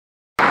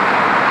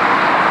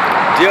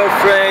dear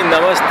friend,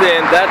 namaste,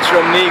 and that's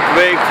RAMNEEK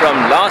WIG from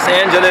Los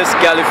Angeles,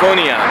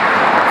 California.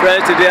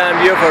 Friends, today I'm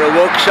here for a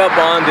workshop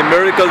on the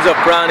miracles of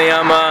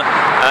Pranayama,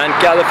 and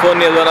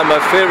California is one of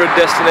my favorite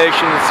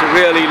destinations. It's a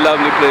really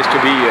lovely place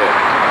to be here.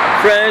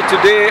 Friends,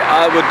 today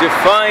I would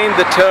define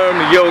the term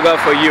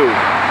yoga for you.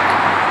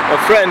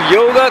 Friend,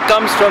 yoga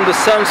comes from the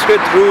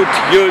Sanskrit root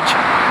yuj,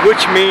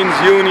 which means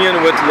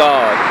union with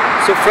Lord.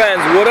 So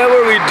friends,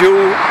 whatever we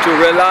do to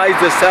realize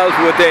the self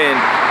within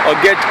or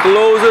get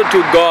closer to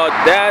God,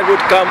 that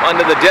would come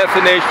under the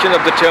definition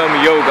of the term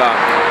yoga.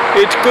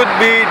 It could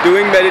be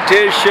doing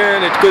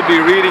meditation, it could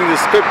be reading the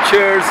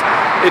scriptures,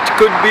 it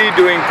could be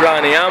doing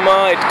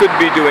pranayama, it could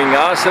be doing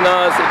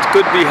asanas, it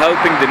could be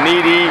helping the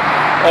needy,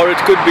 or it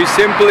could be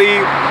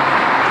simply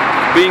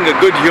being a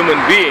good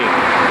human being.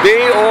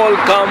 They all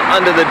come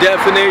under the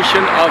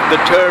definition of the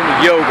term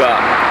yoga.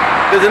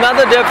 There's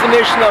another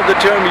definition of the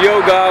term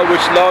yoga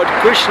which Lord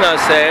Krishna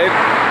said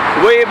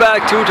way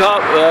back 5,000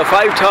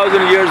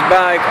 years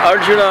back.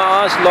 Arjuna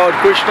asked Lord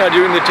Krishna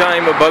during the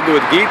time of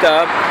Bhagavad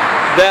Gita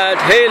that,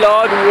 hey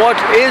Lord, what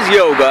is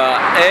yoga?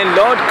 And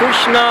Lord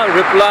Krishna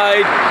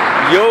replied,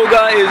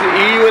 yoga is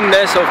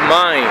evenness of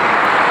mind.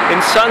 In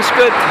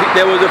Sanskrit,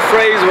 there was a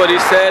phrase what he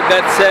said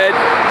that said,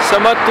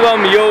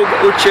 Samatvam Yog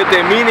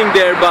Uchyate, meaning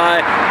thereby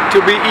to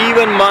be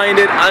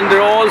even-minded under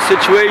all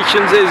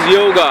situations is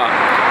yoga.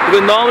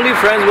 Because normally,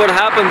 friends, what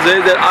happens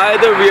is that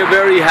either we are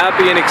very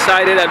happy and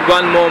excited at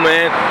one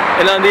moment,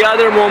 and on the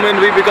other moment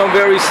we become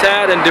very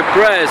sad and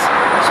depressed.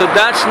 So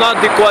that's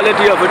not the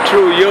quality of a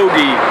true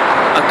yogi.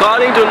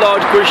 According to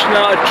Lord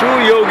Krishna, a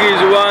true yogi is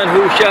one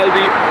who shall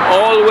be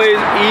always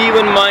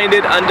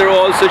even-minded under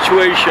all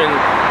situations.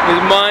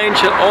 His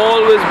mind shall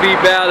always be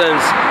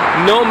balanced.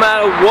 No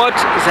matter what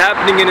is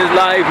happening in his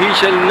life, he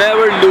shall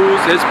never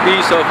lose his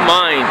peace of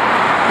mind.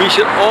 He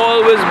should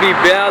always be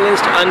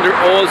balanced under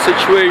all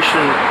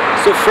situations.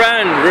 So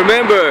friend,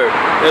 remember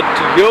that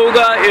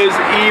yoga is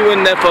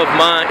evenness of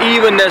mind.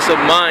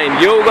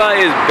 Yoga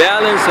is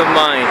balance of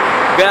mind.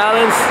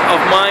 Balance of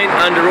mind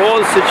under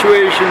all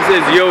situations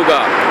is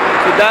yoga.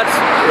 So that's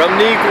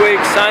RAMNEEK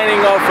WIG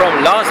signing off from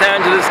Los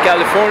Angeles,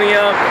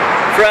 California.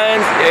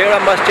 Friends, here I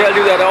must tell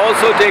you that I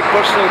also take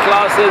personal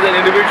classes and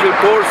individual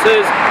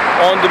courses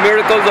on the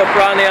miracles of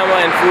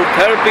pranayama and food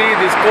therapy.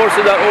 These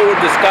courses are over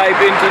the Skype,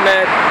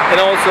 internet,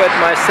 and also at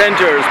my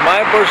centers.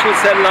 My personal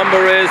cell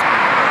number is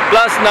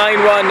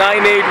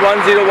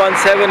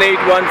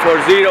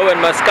 +919810178140, and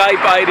my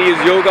Skype ID is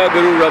Yoga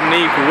Guru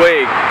RAMNEEK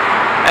WIG.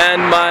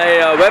 And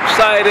my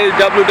website is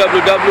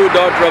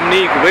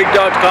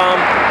www.ramneekwig.com.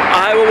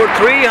 I have over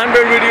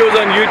 300 videos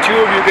on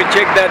YouTube. You can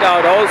check that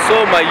out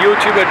also. My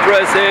YouTube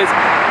address is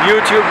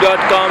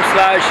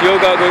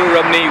youtube.com/Yoga Guru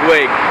RAMNEEK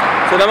WIG.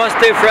 So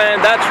namaste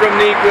friend, that's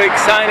RAMNEEK WIG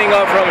signing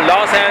off from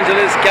Los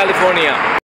Angeles, California.